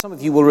Some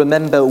of you will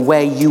remember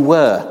where you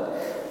were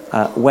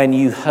when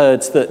you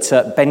heard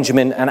that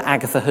Benjamin and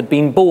Agatha had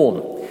been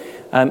born.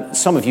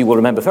 Some of you will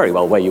remember very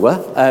well where you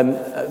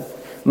were.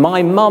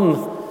 My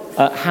mum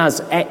has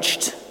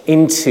etched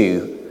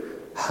into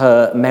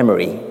her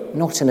memory,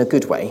 not in a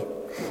good way,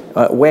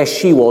 where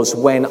she was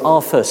when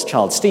our first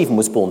child, Stephen,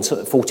 was born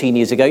 14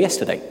 years ago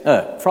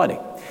Friday.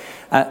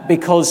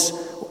 Because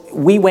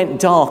we went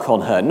dark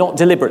on her, not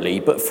deliberately,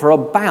 but for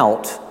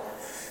about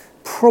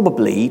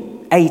probably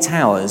 8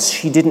 hours,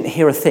 she didn't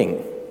hear a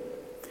thing.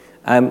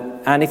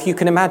 And if you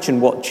can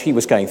imagine what she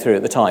was going through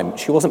at the time,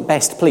 she wasn't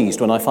best pleased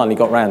when I finally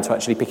got round to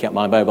actually picking up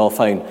my mobile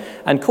phone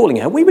and calling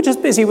her. We were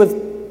just busy with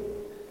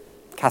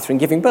Catherine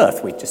giving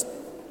birth. We just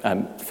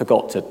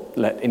forgot to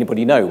let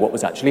anybody know what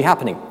was actually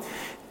happening.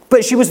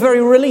 But she was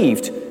very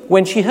relieved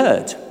when she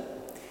heard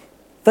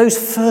those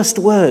first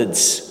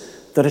words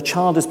that a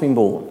child has been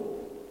born,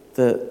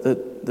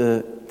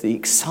 the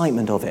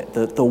excitement of it,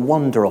 the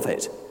wonder of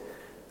it,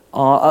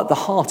 are at the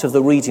heart of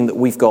the reading that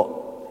we've got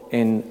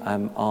in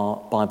our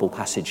Bible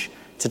passage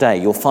today.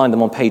 You'll find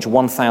them on page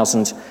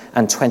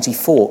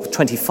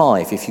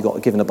 1025 if you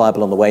got given a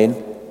Bible on the way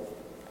in.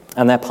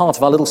 And they're part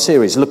of our little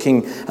series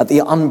looking at the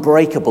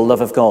unbreakable love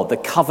of God, the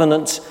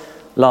covenant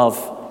love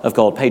of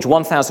God. Page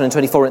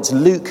 1024, it's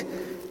Luke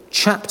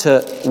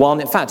chapter 1.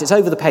 In fact, it's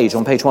over the page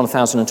on page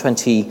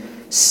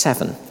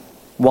 1027.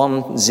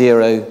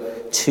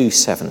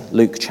 1027,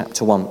 Luke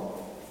chapter 1.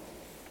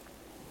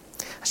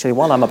 Actually,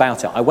 while I'm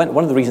about it,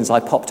 one of the reasons I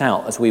popped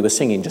out as we were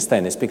singing just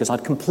then is because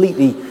I'd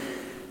completely,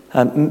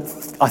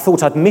 I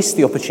thought I'd missed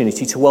the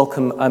opportunity to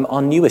welcome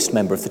our newest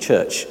member of the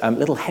church,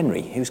 little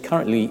Henry, who's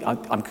currently, I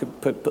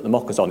put the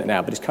mockers on it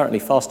now, but he's currently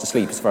fast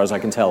asleep as far as I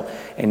can tell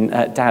in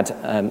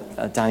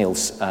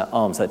Daniel's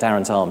arms,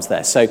 Darren's arms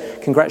there. So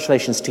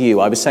congratulations to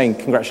you. I was saying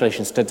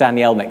congratulations to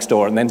Danielle next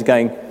door and then to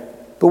going,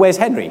 but where's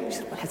Henry?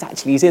 Well,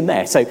 actually, he's in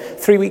there. So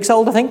 3 weeks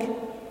old, I think,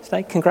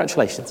 today.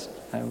 Congratulations.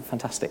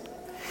 Fantastic.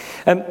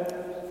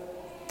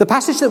 The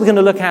passage that we're going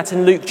to look at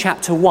in Luke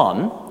chapter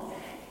 1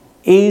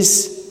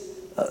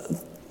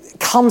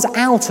 comes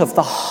out of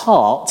the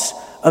heart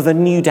of a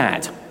new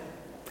dad.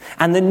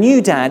 And the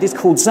new dad is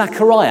called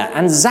Zachariah.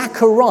 And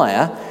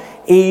Zachariah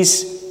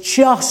is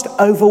just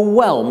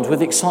overwhelmed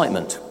with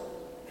excitement.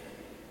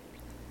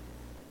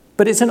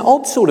 But it's an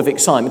odd sort of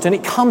excitement, and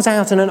it comes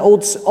out in an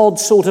odd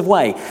sort of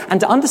way. And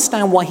to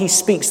understand why he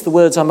speaks the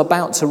words I'm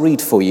about to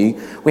read for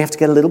you, we have to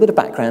get a little bit of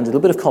background, a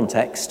little bit of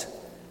context.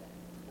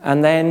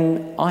 And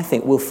then I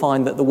think we'll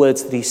find that the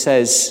words that he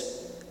says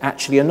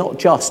actually are not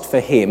just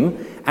for him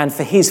and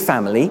for his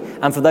family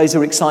and for those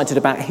who are excited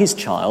about his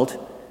child,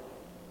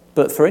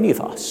 but for any of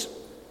us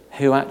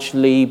who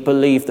actually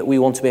believe that we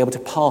want to be able to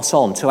pass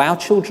on to our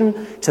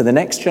children, to the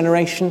next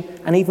generation,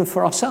 and even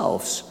for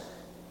ourselves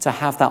to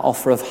have that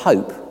offer of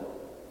hope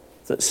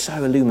that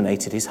so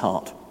illuminated his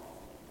heart.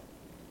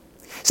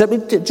 So let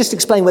me just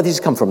explain where this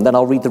has come from, then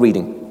I'll read the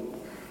reading.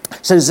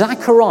 So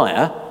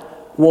Zachariah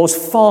was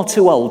far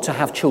too old to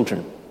have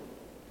children.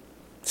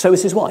 So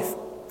was his wife,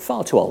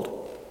 far too old.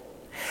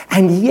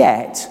 And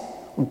yet,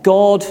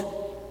 God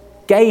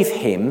gave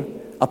him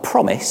a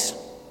promise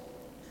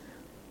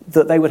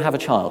that they would have a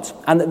child,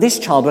 and that this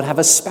child would have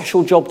a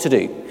special job to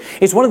do.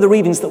 It's one of the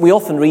readings that we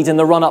often read in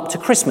the run-up to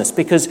Christmas,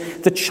 because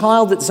the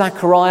child that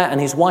Zachariah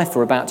and his wife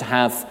were about to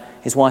have,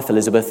 his wife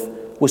Elizabeth,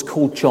 was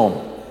called John,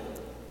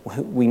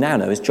 who we now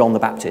know as John the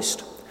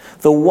Baptist.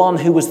 The one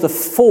who was the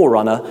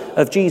forerunner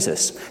of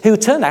Jesus, who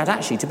turned out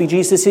actually to be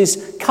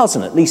Jesus'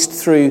 cousin, at least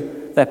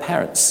through their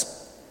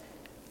parents.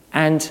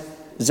 And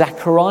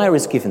Zachariah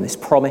is given this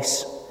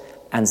promise,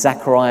 and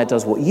Zachariah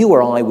does what you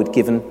or I would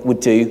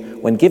do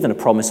when given a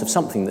promise of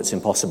something that's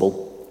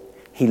impossible.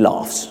 He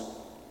laughs,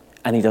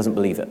 and he doesn't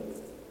believe it.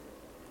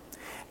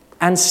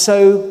 And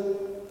so,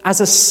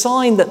 as a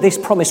sign that this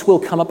promise will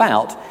come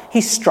about,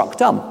 he's struck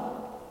dumb.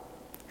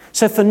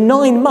 So for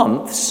 9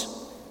 months,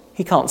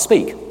 he can't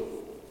speak.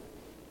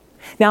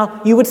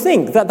 Now, you would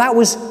think that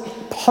was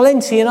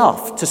plenty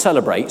enough to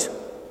celebrate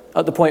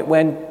at the point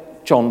when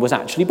John was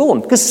actually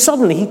born, because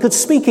suddenly he could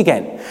speak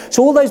again.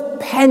 So all those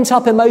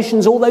pent-up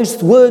emotions, all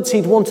those words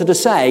he'd wanted to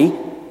say,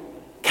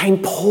 came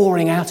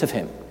pouring out of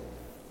him.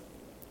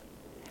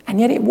 And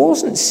yet it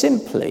wasn't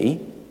simply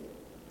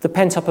the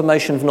pent-up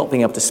emotion of not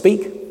being able to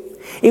speak.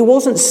 It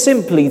wasn't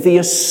simply the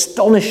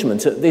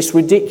astonishment at this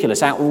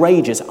ridiculous,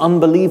 outrageous,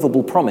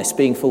 unbelievable promise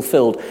being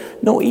fulfilled,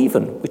 nor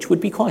even, which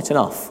would be quite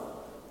enough,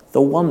 the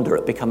wonder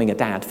at becoming a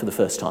dad for the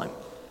first time.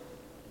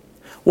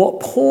 What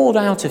poured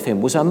out of him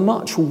was a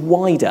much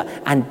wider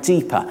and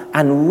deeper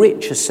and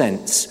richer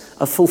sense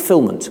of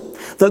fulfillment.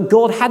 That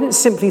God hadn't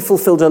simply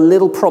fulfilled a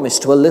little promise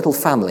to a little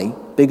family,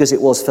 big as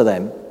it was for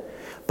them,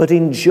 but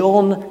in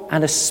John,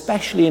 and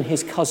especially in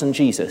his cousin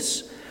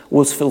Jesus,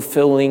 was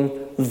fulfilling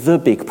the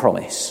big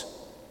promise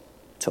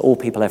to all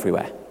people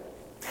everywhere.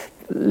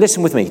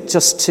 Listen with me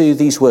just to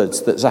these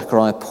words that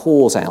Zechariah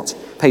pours out.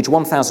 Page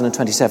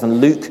 1027,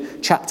 Luke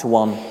chapter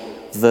 1,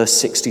 verse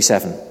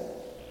 67.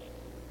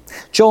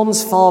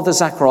 John's father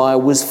Zechariah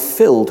was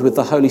filled with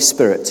the Holy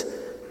Spirit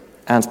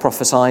and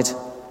prophesied,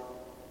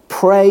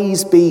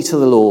 Praise be to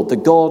the Lord, the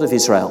God of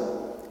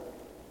Israel,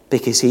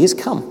 because he has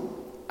come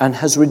and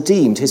has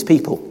redeemed his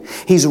people.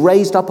 He's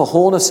raised up a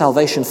horn of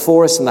salvation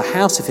for us in the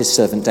house of his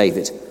servant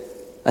David,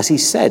 as he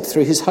said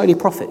through his holy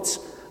prophets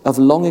of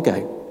long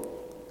ago.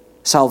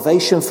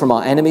 Salvation from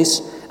our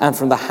enemies and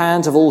from the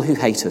hand of all who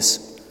hate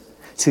us,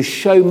 to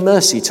show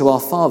mercy to our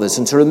fathers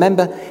and to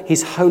remember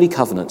his holy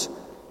covenant,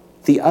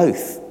 the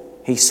oath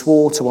he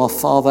swore to our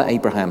father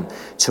Abraham,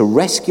 to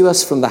rescue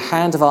us from the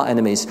hand of our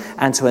enemies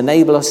and to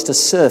enable us to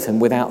serve him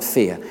without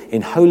fear,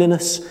 in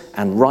holiness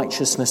and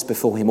righteousness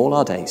before him all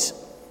our days.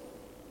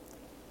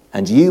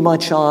 And you, my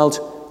child,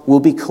 will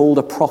be called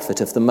a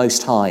prophet of the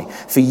Most High,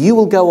 for you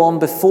will go on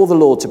before the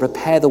Lord to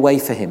prepare the way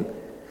for him,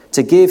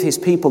 to give his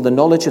people the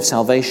knowledge of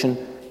salvation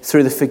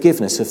through the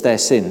forgiveness of their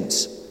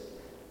sins,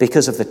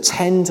 because of the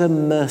tender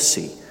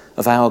mercy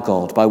of our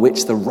God, by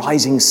which the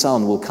rising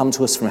sun will come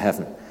to us from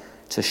heaven,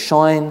 to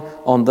shine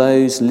on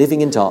those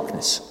living in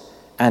darkness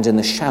and in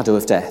the shadow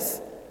of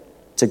death,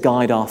 to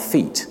guide our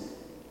feet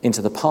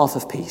into the path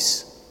of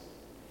peace.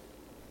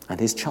 And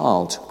his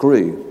child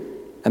grew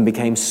and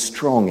became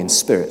strong in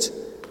spirit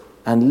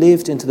and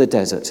lived into the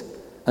desert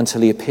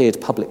until he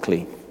appeared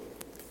publicly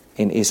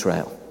in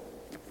Israel.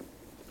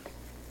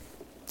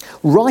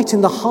 Right in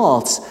the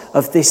heart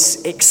of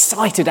this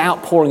excited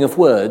outpouring of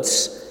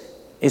words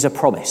is a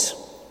promise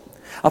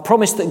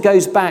that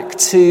goes back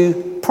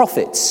to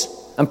prophets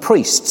and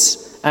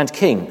priests and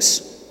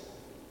kings,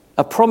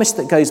 a promise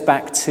that goes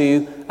back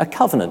to a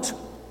covenant.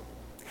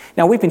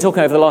 Now, we've been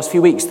talking over the last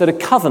few weeks that a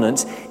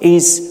covenant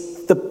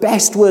is the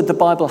best word the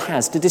Bible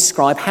has to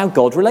describe how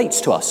God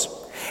relates to us.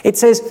 It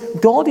says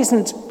God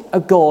isn't a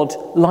God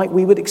like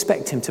we would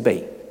expect him to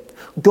be.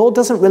 God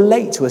doesn't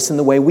relate to us in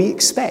the way we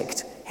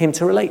expect him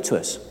to relate to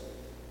us.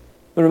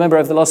 We remember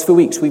over the last few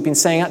weeks we've been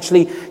saying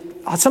actually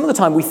some of the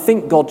time we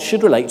think God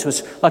should relate to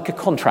us like a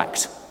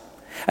contract.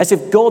 As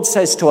if God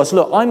says to us,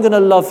 look, I'm going to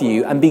love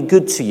you and be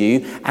good to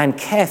you and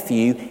care for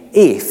you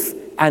if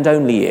and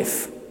only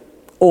if,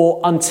 or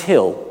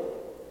until.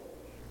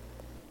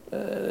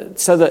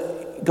 So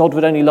that God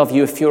would only love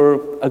you if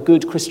you're a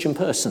good Christian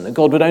person, that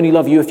God would only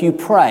love you if you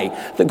pray,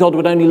 that God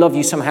would only love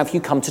you somehow if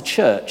you come to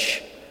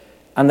church,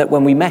 and that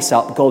when we mess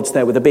up, God's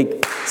there with a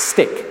big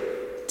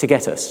stick to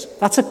get us.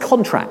 That's a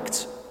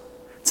contract.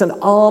 It's an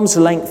arm's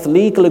length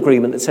legal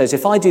agreement that says,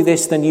 if I do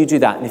this, then you do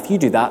that. And if you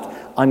do that,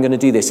 I'm going to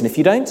do this. And if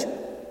you don't,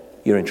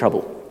 you're in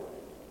trouble.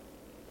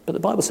 But the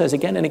Bible says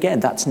again and again,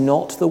 that's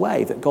not the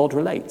way that God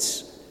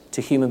relates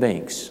to human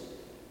beings.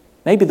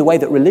 Maybe the way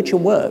that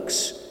religion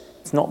works,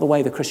 it's not the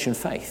way the Christian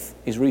faith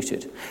is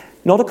rooted.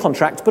 Not a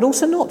contract, but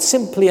also not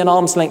simply an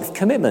arm's length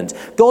commitment.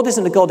 God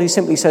isn't a God who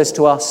simply says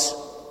to us,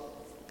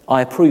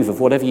 I approve of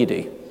whatever you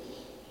do.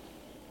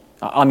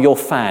 I'm your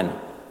fan.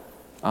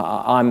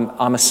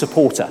 I'm a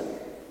supporter.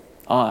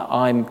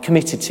 I'm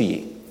committed to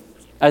you.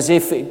 As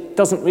if it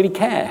doesn't really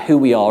care who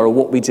we are or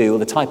what we do or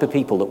the type of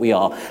people that we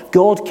are.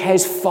 God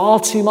cares far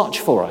too much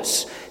for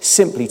us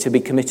simply to be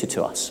committed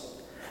to us.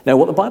 Now,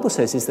 what the Bible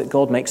says is that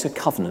God makes a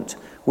covenant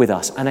with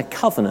us, and a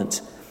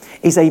covenant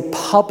is a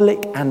public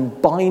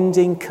and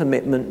binding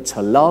commitment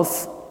to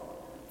love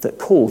that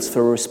calls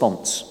for a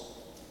response.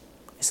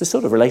 It's the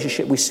sort of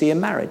relationship we see in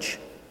marriage.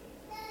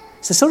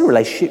 It's the sort of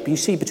relationship you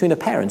see between a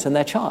parent and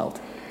their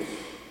child.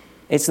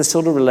 It's the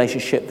sort of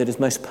relationship that is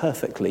most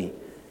perfectly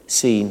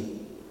seen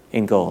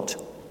in God.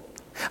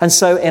 And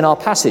so in our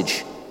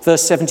passage,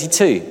 verse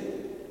 72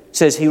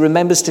 says he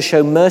remembers to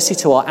show mercy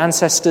to our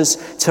ancestors,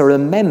 to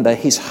remember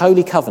his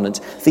holy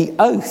covenant, the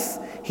oath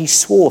he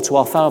swore to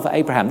our father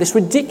Abraham. This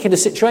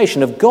ridiculous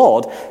situation of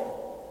God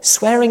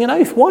swearing an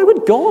oath. Why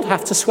would God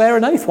have to swear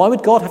an oath? Why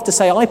would God have to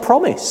say, I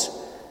promise?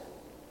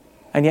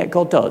 And yet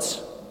God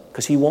does,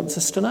 because he wants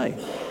us to know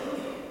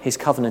his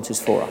covenant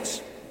is for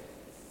us.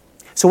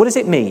 So what does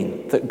it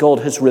mean that God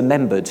has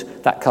remembered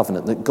that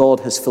covenant, that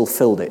God has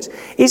fulfilled it?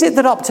 Is it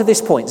that up to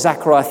this point,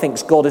 Zechariah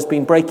thinks God has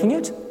been breaking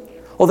it?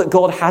 Or that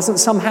God hasn't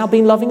somehow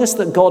been loving us,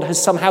 that God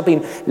has somehow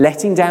been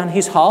letting down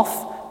his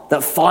half,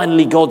 that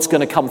finally God's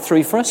going to come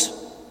through for us?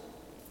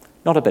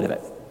 Not a bit of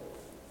it.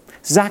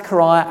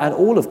 Zechariah and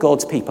all of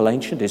God's people,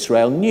 ancient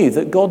Israel, knew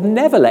that God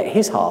never let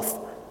his half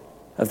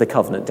of the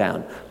covenant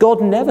down.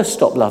 God never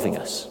stopped loving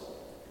us.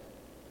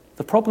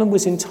 The problem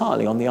was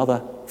entirely on the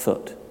other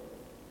foot.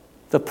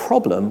 The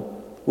problem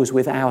was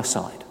with our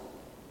side.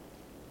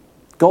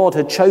 God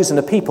had chosen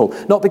a people,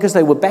 not because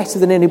they were better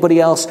than anybody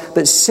else,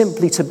 but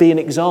simply to be an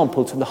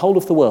example to the whole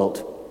of the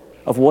world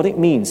of what it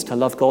means to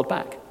love God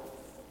back.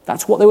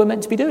 That's what they were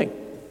meant to be doing.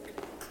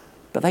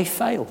 But they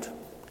failed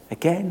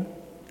again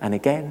and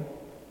again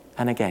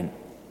and again.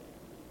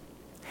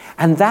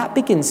 And that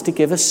begins to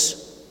give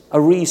us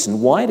a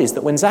reason why it is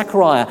that when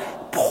Zechariah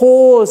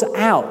pours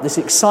out this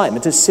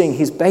excitement of seeing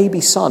his baby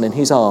son in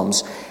his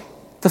arms,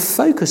 the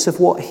focus of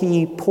what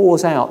he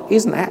pours out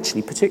isn't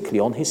actually particularly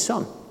on his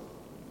son.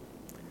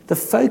 The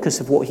focus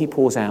of what he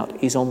pours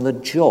out is on the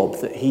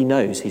job that he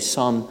knows his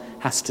son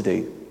has to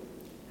do.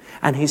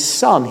 And his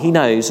son, he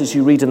knows, as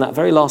you read in that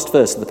very last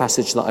verse of the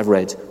passage that I've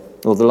read,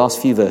 or the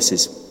last few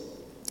verses,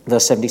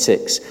 Verse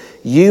 76,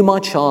 you, my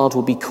child,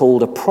 will be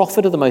called a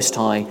prophet of the Most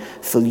High,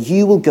 for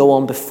you will go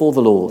on before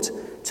the Lord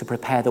to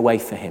prepare the way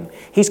for him.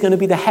 He's going to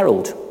be the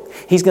herald.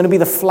 He's going to be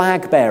the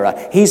flag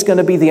bearer. He's going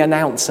to be the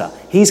announcer.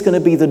 He's going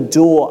to be the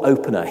door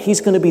opener.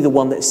 He's going to be the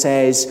one that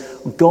says,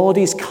 God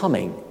is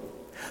coming,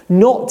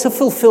 not to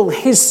fulfill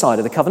his side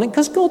of the covenant,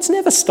 because God's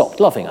never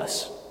stopped loving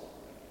us.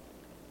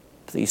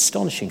 But the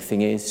astonishing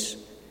thing is,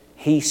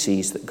 he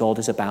sees that God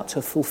is about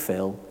to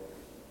fulfill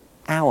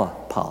our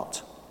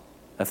part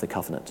of the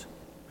covenant.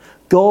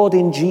 God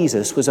in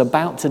Jesus was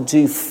about to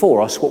do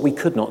for us what we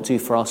could not do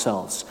for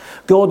ourselves.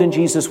 God in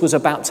Jesus was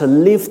about to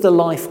live the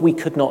life we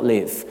could not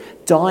live,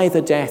 die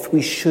the death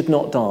we should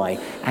not die,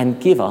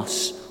 and give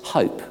us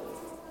hope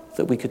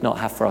that we could not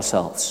have for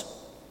ourselves.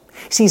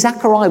 See,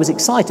 Zechariah was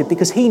excited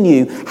because he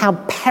knew how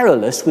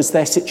perilous was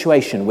their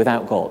situation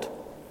without God.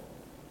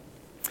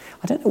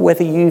 I don't know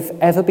whether you've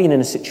ever been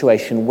in a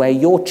situation where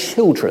your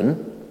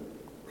children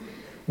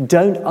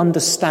don't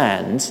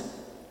understand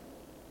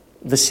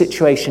the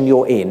situation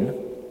you're in,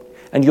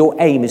 and your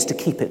aim is to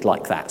keep it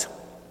like that.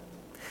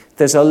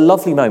 There's a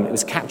lovely moment, it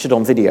was captured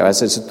on video,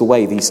 as is the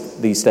way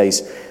these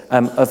days,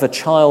 of a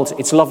child.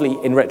 It's lovely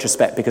in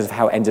retrospect because of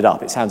how it ended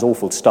up. It sounds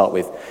awful to start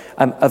with.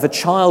 Of a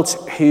child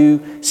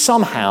who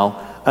somehow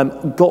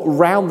got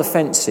round the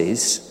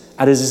fences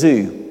at a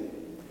zoo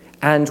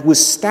and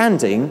was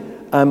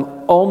standing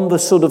on the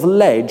sort of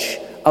ledge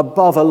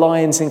above a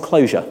lion's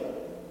enclosure.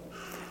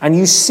 And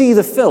you see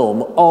the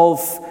film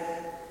of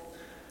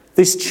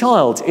this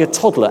child, a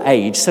toddler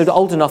age, so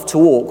old enough to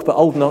walk, but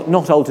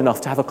not old enough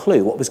to have a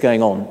clue what was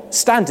going on,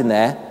 standing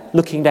there,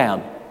 looking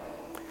down.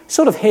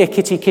 Sort of here,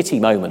 kitty,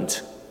 kitty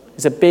moment.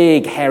 There's a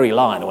big, hairy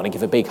lion I want to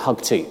give a big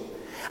hug to.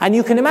 And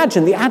you can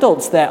imagine the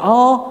adults there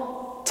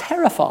are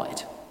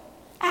terrified,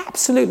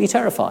 absolutely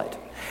terrified.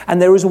 And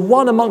there is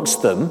one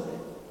amongst them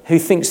who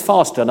thinks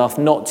fast enough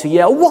not to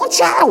yell, "Watch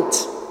out!"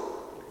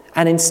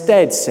 and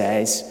instead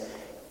says,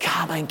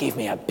 "Come and give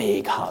me a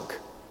big hug."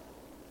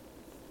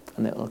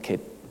 And the little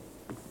kid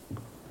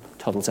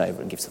toddles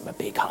over and gives them a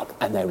big hug,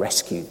 and they're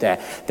rescued.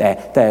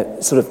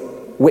 They're sort of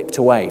whipped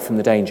away from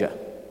the danger.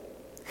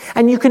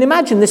 And you can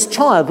imagine this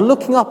child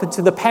looking up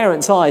into the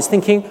parents' eyes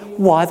thinking,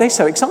 why are they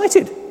so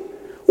excited?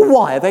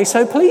 Why are they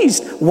so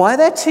pleased? Why are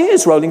there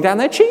tears rolling down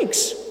their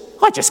cheeks?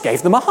 I just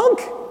gave them a hug.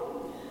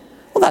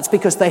 Well, that's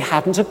because they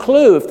hadn't a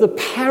clue of the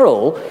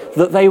peril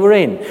that they were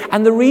in.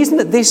 And the reason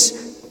that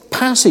this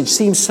passage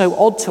seems so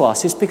odd to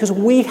us is because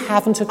we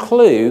haven't a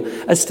clue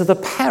as to the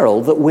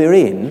peril that we're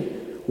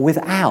in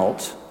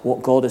without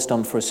what God has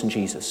done for us in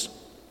Jesus.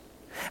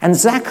 And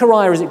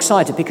Zechariah is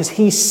excited because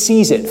he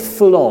sees it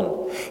full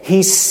on.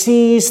 He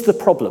sees the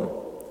problem,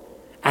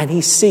 and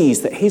he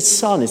sees that his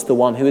son is the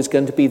one who is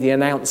going to be the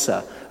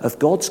announcer of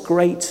God's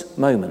great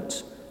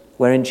moment,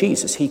 where in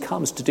Jesus he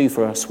comes to do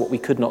for us what we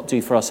could not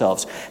do for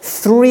ourselves.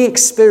 3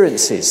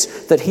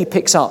 experiences that he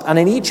picks up, and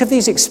in each of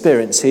these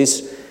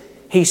experiences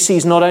he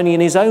sees not only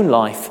in his own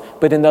life,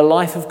 but in the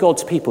life of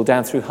God's people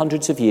down through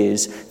hundreds of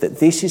years, that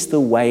this is the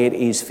way it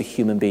is for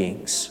human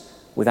beings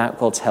without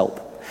God's help.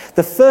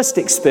 The first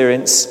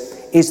experience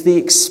is the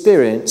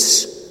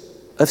experience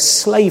of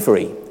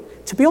slavery.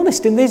 To be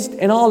honest,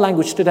 in our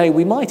language today,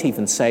 we might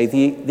even say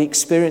the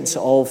experience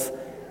of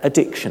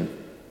addiction.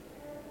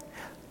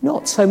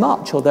 Not so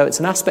much, although it's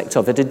an aspect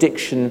of it,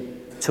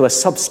 addiction to a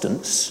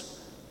substance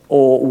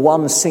or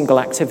one single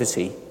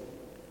activity,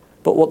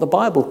 but what the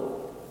Bible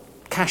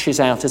cashes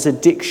out as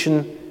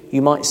addiction,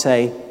 you might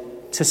say,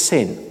 to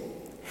sin.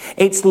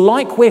 It's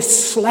like we're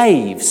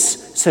slaves,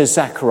 says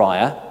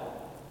Zechariah,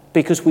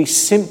 because we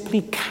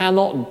simply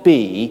cannot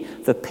be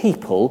the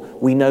people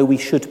we know we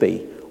should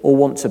be or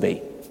want to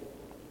be.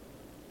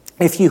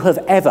 If you have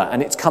ever,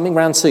 and it's coming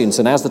round soon,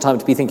 so now's the time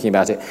to be thinking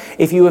about it,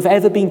 if you have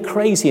ever been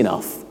crazy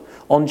enough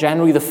on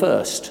January the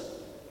 1st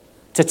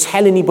to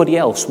tell anybody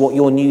else what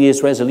your New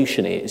Year's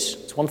resolution is,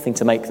 it's one thing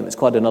to make them, it's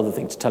quite another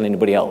thing to tell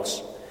anybody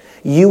else.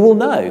 You will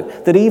know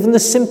that even the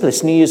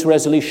simplest New Year's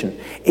resolution,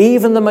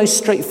 even the most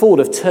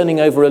straightforward of turning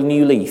over a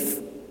new leaf,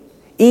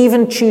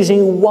 even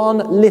choosing one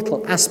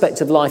little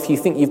aspect of life you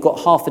think you've got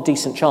half a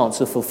decent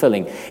chance of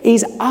fulfilling,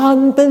 is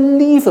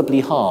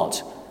unbelievably hard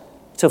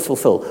to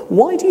fulfill.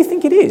 Why do you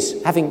think it is,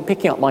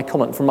 picking up my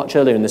comment from much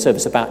earlier in the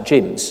service about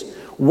gyms,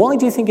 why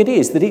do you think it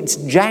is that it's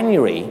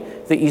January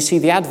that you see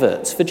the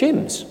adverts for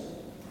gyms?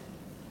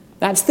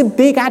 That's the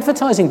big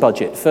advertising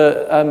budget for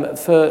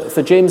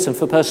gyms and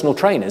for personal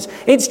trainers.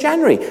 It's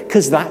January,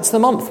 because that's the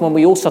month when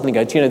we all suddenly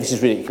go, do you know, this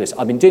is ridiculous.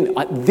 I've been doing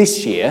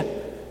this year,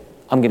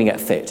 I'm going to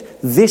get fit.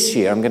 This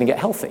year, I'm going to get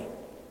healthy.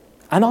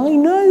 And I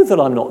know that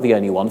I'm not the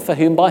only one for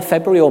whom by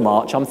February or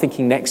March, I'm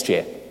thinking next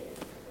year,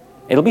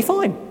 it'll be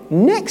fine.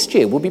 Next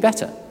year will be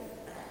better.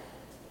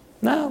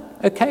 No,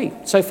 okay,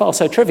 so far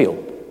so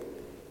trivial.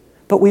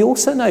 But we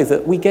also know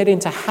that we get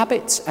into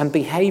habits and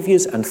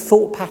behaviours and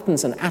thought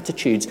patterns and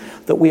attitudes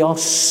that we are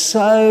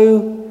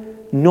so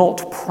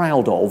not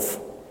proud of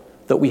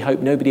that we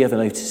hope nobody ever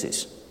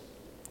notices.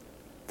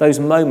 Those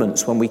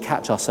moments when we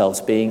catch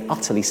ourselves being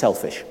utterly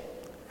selfish.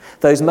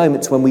 Those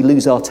moments when we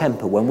lose our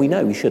temper when we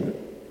know we shouldn't.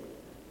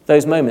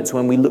 Those moments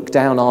when we look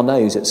down our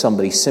nose at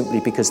somebody simply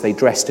because they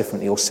dress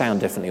differently or sound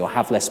differently or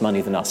have less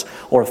money than us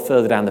or are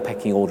further down the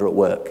pecking order at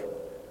work.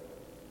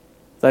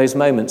 Those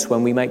moments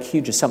when we make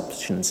huge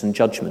assumptions and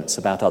judgments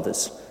about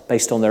others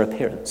based on their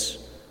appearance.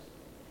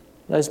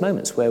 Those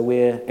moments where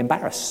we're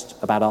embarrassed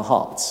about our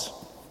hearts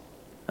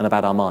and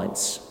about our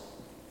minds.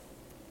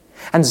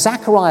 And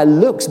Zechariah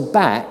looks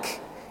back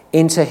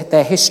into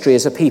their history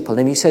as a people,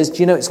 and he says,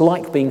 do you know, it's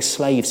like being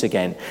slaves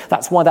again.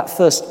 That's why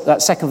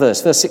that second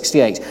verse, verse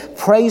 68,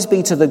 praise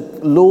be to the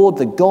Lord,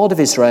 the God of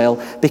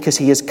Israel, because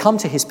he has come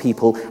to his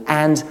people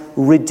and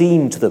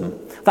redeemed them.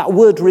 That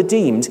word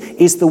redeemed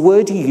is the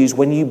word you use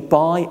when you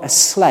buy a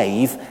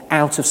slave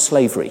out of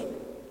slavery.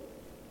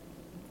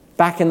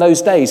 Back in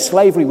those days,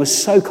 slavery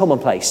was so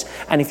commonplace,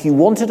 and if you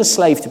wanted a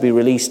slave to be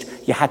released,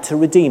 you had to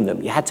redeem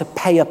them. You had to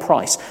pay a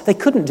price. They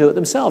couldn't do it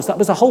themselves. That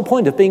was the whole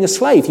point of being a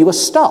slave. You were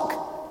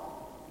stuck.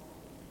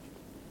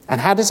 And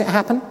how does it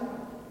happen?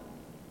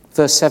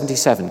 Verse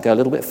 77, go a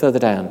little bit further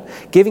down.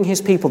 Giving his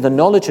people the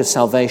knowledge of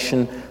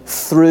salvation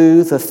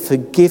through the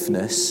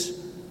forgiveness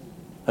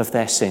of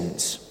their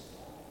sins.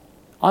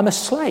 I'm a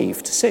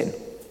slave to sin.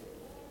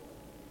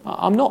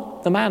 I'm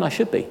not the man I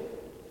should be.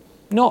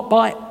 Not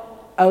by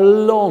a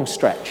long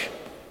stretch.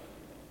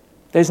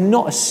 There's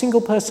not a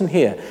single person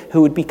here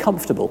who would be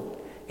comfortable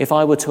if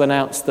I were to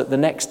announce that the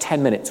next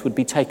 10 minutes would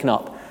be taken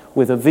up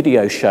with a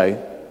video show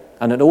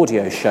and an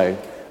audio show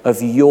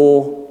of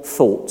your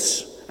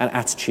thoughts and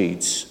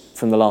attitudes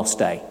from the last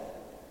day.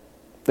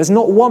 There's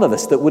not one of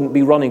us that wouldn't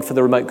be running for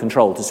the remote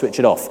control to switch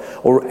it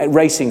off or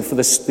racing for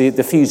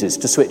the fuses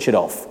to switch it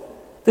off.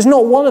 There's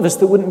not one of us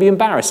that wouldn't be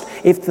embarrassed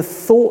if the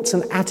thoughts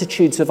and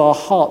attitudes of our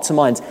hearts and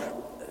minds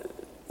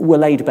were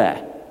laid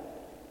bare.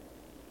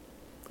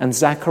 And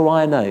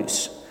Zechariah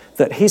knows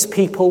that his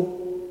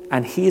people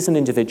and he as an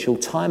individual,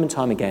 time and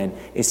time again,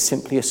 is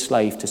simply a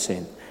slave to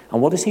sin.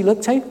 And what does he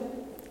look to?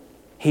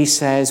 He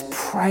says,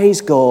 praise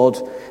God,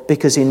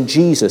 because in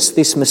Jesus,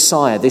 this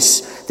Messiah,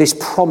 this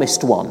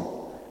promised one,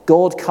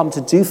 God come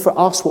to do for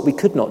us what we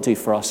could not do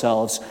for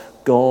ourselves.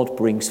 God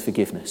brings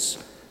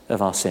forgiveness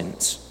of our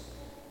sins.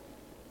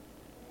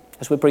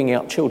 As we're bringing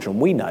up children,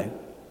 we know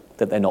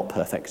that they're not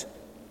perfect.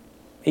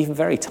 Even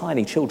very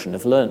tiny children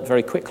have learned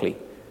very quickly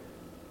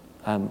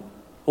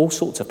all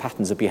sorts of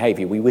patterns of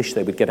behaviour we wish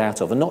they would get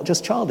out of, and not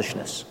just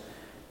childishness.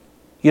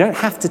 You don't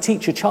have to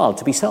teach a child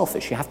to be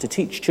selfish. You have to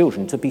teach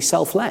children to be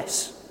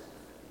selfless.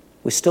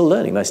 We're still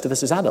learning, most of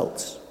us as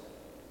adults.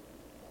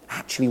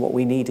 Actually, what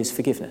we need is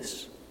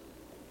forgiveness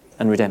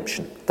and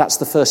redemption. That's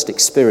the first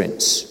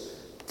experience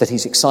that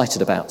he's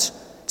excited about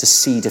to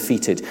see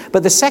defeated.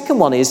 But the second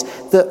one is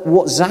that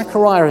what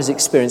Zechariah has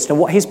experienced and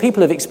what his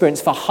people have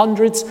experienced for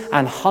hundreds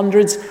and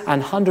hundreds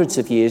and hundreds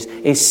of years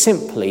is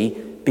simply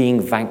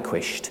being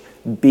vanquished,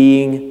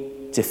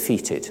 being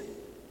defeated.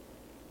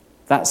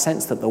 That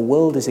sense that the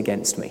world is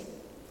against me.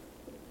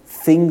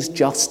 Things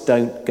just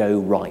don't go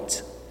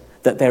right.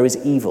 That there is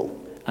evil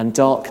and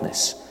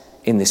darkness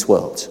in this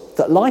world.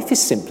 That life is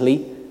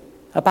simply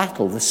a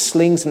battle, the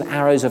slings and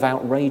arrows of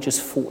outrageous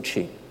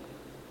fortune.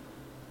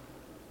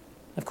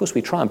 Of course,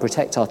 we try and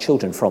protect our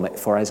children from it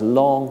for as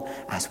long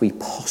as we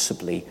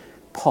possibly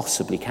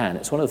can.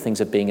 It's one of the things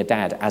of being a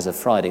dad as of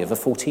Friday of a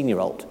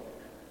 14-year-old.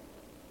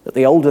 That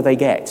the older they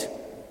get,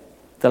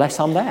 the less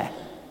I'm there.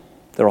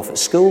 They're off at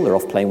school, they're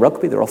off playing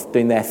rugby, they're off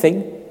doing their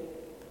thing.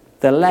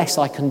 The less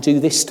I can do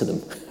this to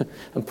them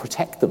and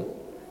protect them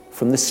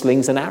from the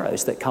slings and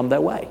arrows that come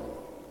their way.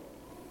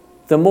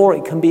 The more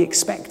it can be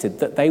expected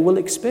that they will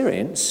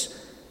experience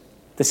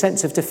the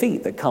sense of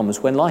defeat that comes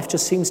when life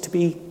just seems to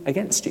be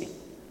against you.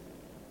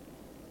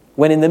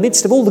 When in the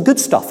midst of all the good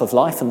stuff of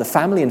life and the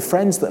family and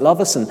friends that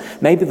love us and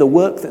maybe the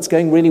work that's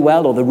going really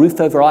well or the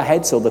roof over our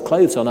heads or the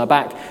clothes on our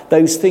back,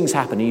 those things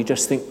happen and you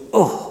just think,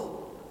 oh,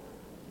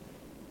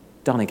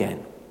 done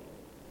again,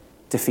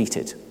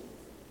 defeated,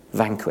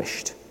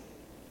 vanquished.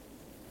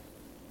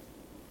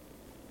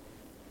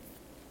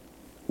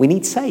 We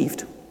need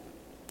saved.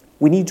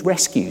 We need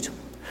rescued.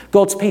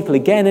 God's people,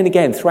 again and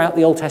again throughout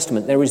the Old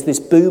Testament, there is this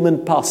boom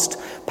and bust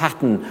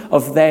pattern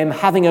of them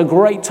having a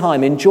great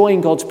time,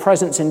 enjoying God's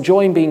presence,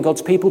 enjoying being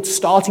God's people,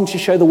 starting to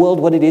show the world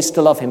what it is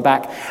to love him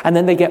back, and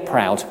then they get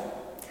proud.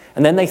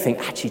 And then they think,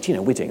 actually,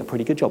 we're doing a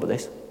pretty good job of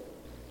this.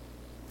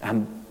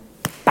 And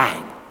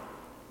bang,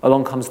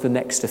 along comes the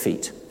next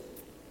defeat,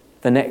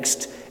 the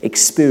next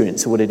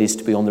experience of what it is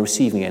to be on the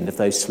receiving end of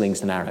those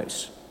slings and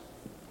arrows.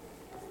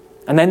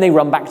 And then they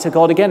run back to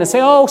God again and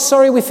say, oh,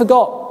 sorry, we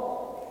forgot.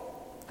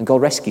 And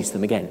God rescues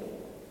them again.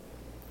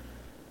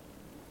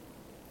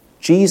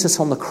 Jesus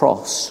on the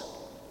cross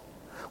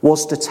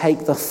was to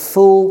take the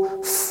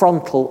full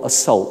frontal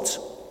assault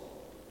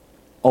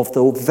of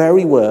the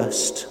very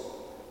worst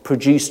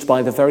produced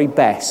by the very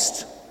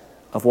best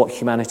of what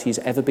humanity has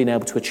ever been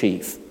able to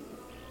achieve.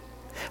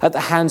 At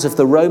the hands of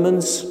the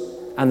Romans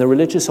and the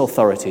religious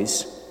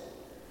authorities,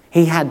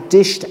 he had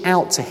dished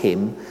out to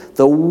him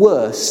the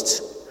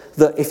worst,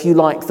 if you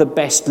like, the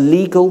best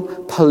legal,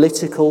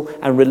 political,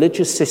 and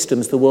religious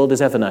systems the world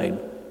has ever known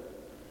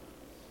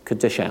could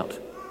dish out.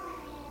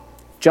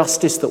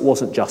 Justice that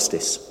wasn't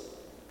justice.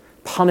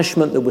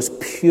 Punishment that was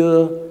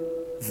pure,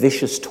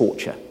 vicious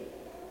torture.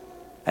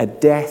 A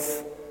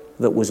death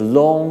that was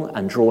long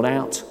and drawn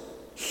out,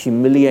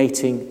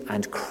 humiliating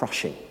and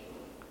crushing.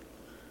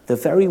 The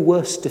very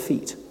worst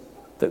defeat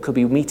that could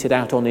be meted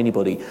out on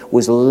anybody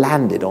was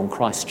landed on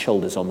Christ's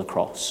shoulders on the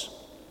cross.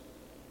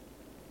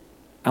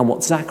 And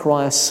what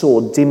Zechariah saw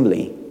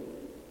dimly,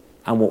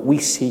 and what we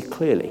see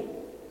clearly,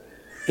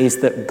 is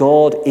that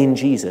God in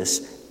Jesus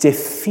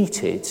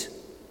defeated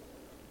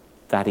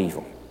that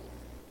evil.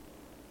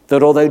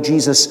 That although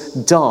Jesus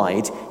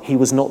died, he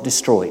was not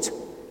destroyed.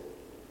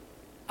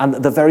 And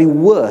that the very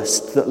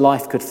worst that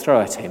life could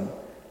throw at him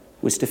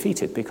was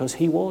defeated because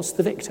he was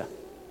the victor.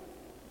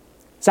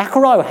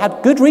 Zechariah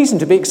had good reason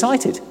to be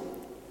excited.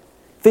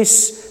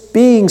 This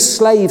being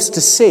slaves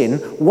to sin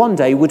one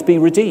day would be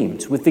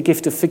redeemed with the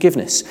gift of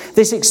forgiveness.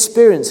 This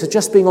experience of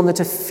just being on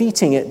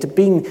the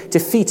being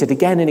defeated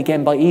again and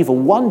again by evil,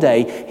 one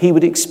day he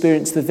would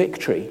experience the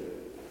victory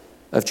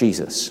of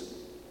Jesus.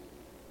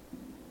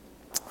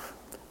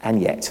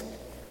 And yet,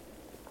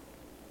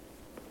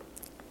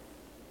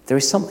 there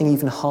is something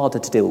even harder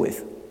to deal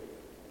with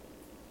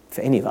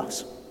for any of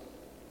us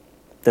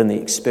than the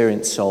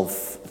experience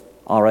of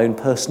our own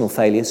personal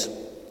failures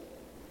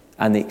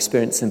and the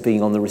experience of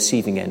being on the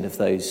receiving end of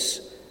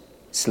those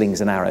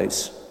slings and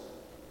arrows.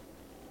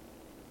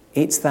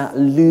 It's that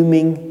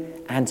looming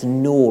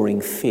and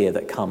gnawing fear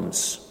that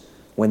comes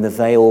when the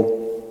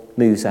veil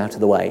moves out of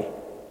the way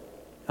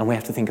and we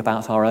have to think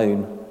about our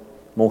own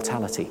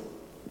mortality.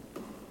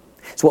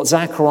 It's what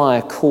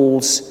Zechariah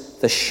calls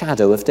the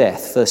shadow of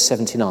death, verse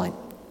 79.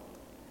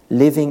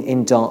 Living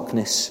in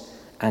darkness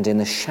and in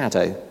the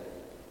shadow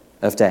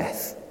of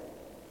death.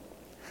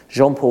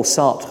 Jean-Paul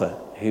Sartre,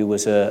 who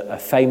was a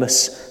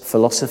famous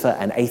philosopher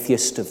and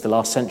atheist of the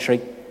last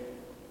century,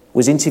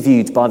 was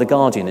interviewed by The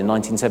Guardian in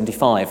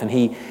 1975, and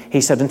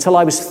he said, until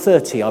I was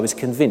 30, I was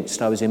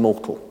convinced I was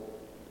immortal.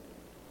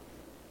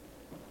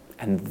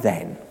 And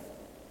then,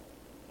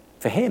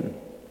 for him,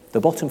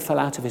 the bottom fell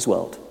out of his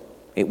world.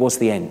 It was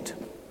the end.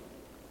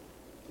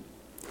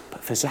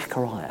 But for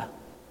Zechariah,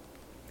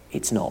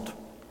 it's not.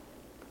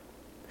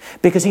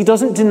 Because he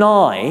doesn't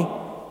deny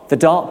the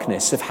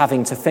darkness of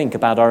having to think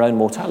about our own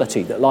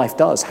mortality, that life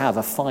does have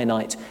a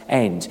finite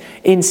end.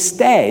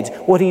 Instead,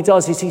 what he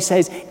does is he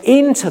says,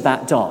 into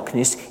that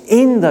darkness,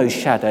 in those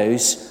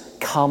shadows,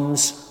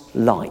 comes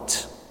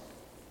light.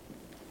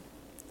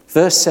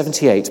 Verse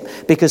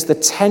 78, because the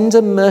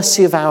tender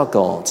mercy of our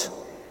God,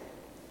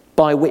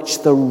 by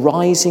which the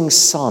rising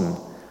sun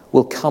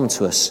will come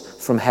to us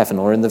from heaven,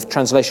 or in the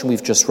translation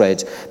we've just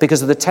read,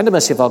 because of the tender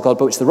mercy of our God,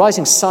 by which the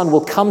rising sun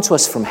will come to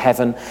us from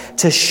heaven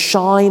to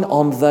shine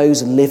on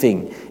those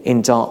living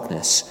in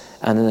darkness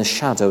and in the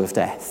shadow of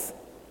death.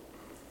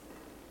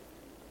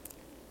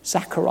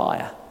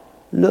 Zechariah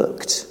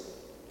looked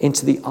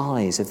into the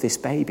eyes of this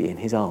baby in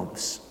his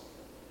arms,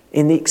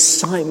 in the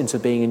excitement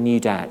of being a new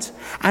dad,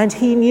 and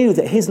he knew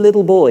that his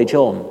little boy,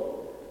 John,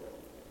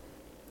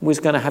 was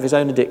going to have his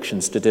own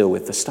addictions to deal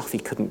with, the stuff he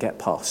couldn't get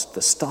past,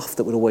 the stuff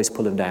that would always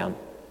pull him down.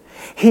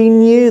 He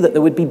knew that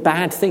there would be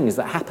bad things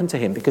that happened to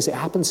him because it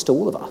happens to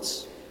all of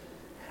us.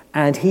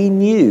 And he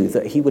knew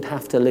that he would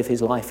have to live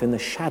his life in the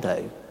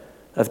shadow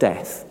of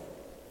death.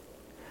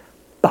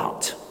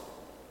 But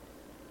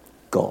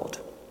God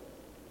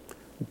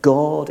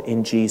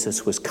in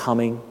Jesus was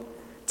coming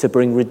to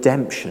bring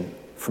redemption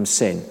from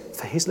sin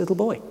for his little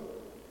boy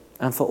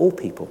and for all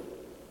people.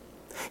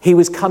 He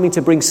was coming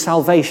to bring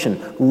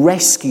salvation,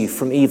 rescue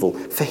from evil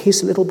for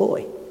his little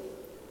boy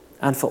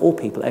and for all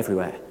people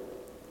everywhere.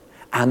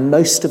 And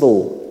most of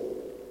all,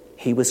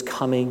 he was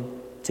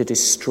coming to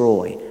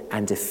destroy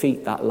and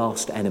defeat that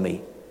last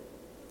enemy,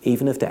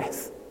 even of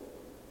death,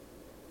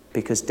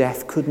 because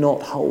death could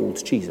not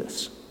hold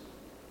Jesus.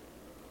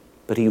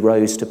 But he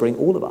rose to bring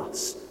all of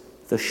us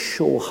the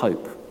sure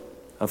hope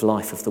of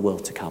life of the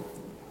world to come.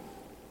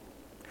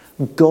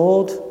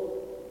 God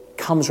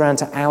comes round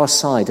to our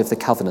side of the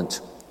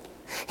covenant.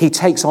 He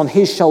takes on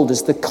his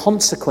shoulders the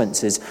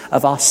consequences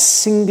of our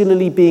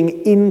singularly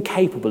being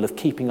incapable of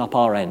keeping up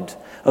our end,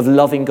 of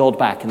loving God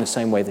back in the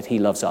same way that he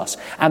loves us.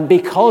 And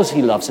because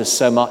he loves us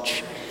so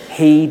much,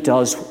 he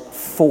does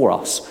for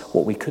us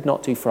what we could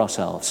not do for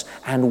ourselves,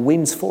 and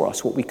wins for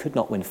us what we could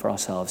not win for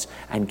ourselves,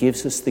 and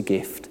gives us the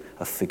gift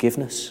of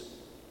forgiveness,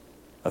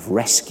 of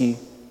rescue,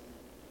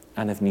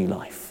 and of new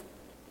life.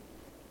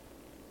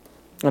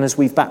 And as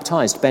we've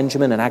baptized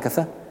Benjamin and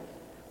Agatha,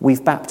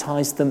 we've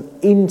baptized them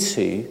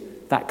into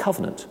that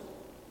covenant.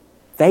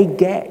 They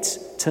get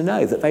to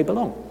know that they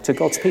belong to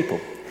God's people.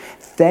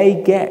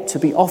 They get to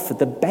be offered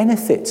the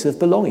benefits of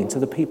belonging to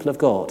the people of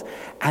God.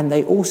 And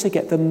they also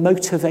get the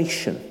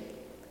motivation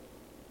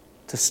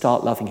to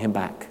start loving him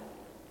back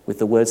with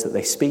the words that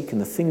they speak and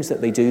the things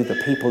that they do,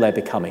 the people they're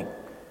becoming,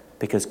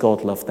 because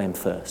God loved them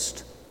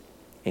first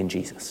in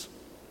Jesus.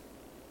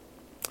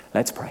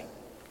 Let's pray.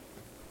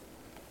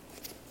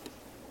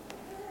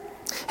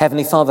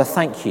 Heavenly Father,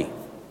 thank you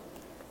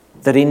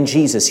that in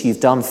Jesus you've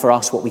done for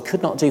us what we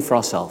could not do for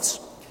ourselves.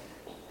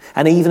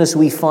 And even as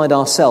we find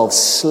ourselves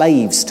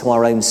slaves to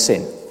our own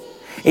sin,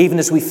 Even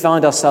as we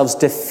find ourselves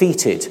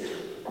defeated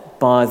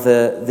by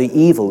the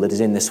evil that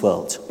is in this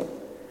world.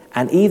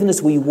 And even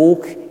as we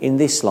walk in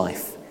this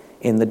life,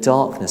 in the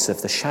darkness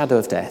of the shadow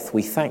of death,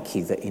 we thank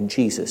you that in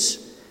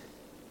Jesus,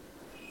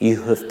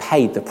 you have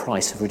paid the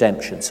price of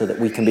redemption so that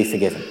we can be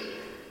forgiven.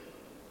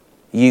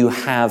 You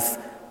have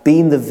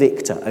been the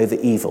victor over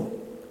evil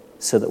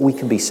so that we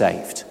can be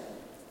saved.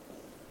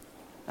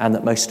 And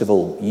that most of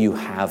all, you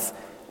have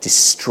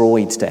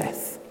destroyed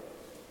death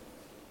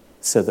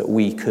so that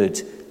we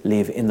could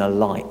live in the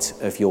light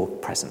of your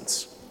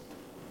presence.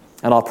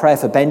 And our prayer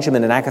for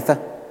Benjamin and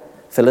Agatha,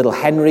 for little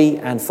Henry,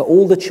 and for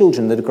all the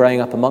children that are growing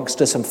up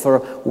amongst us, and for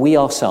we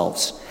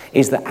ourselves,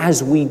 is that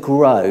as we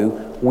grow,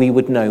 we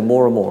would know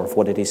more and more of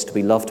what it is to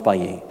be loved by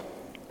you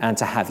and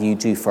to have you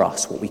do for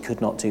us what we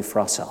could not do for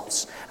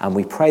ourselves. And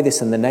we pray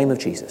this in the name of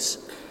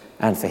Jesus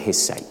and for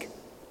his sake.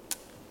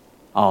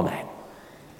 Amen.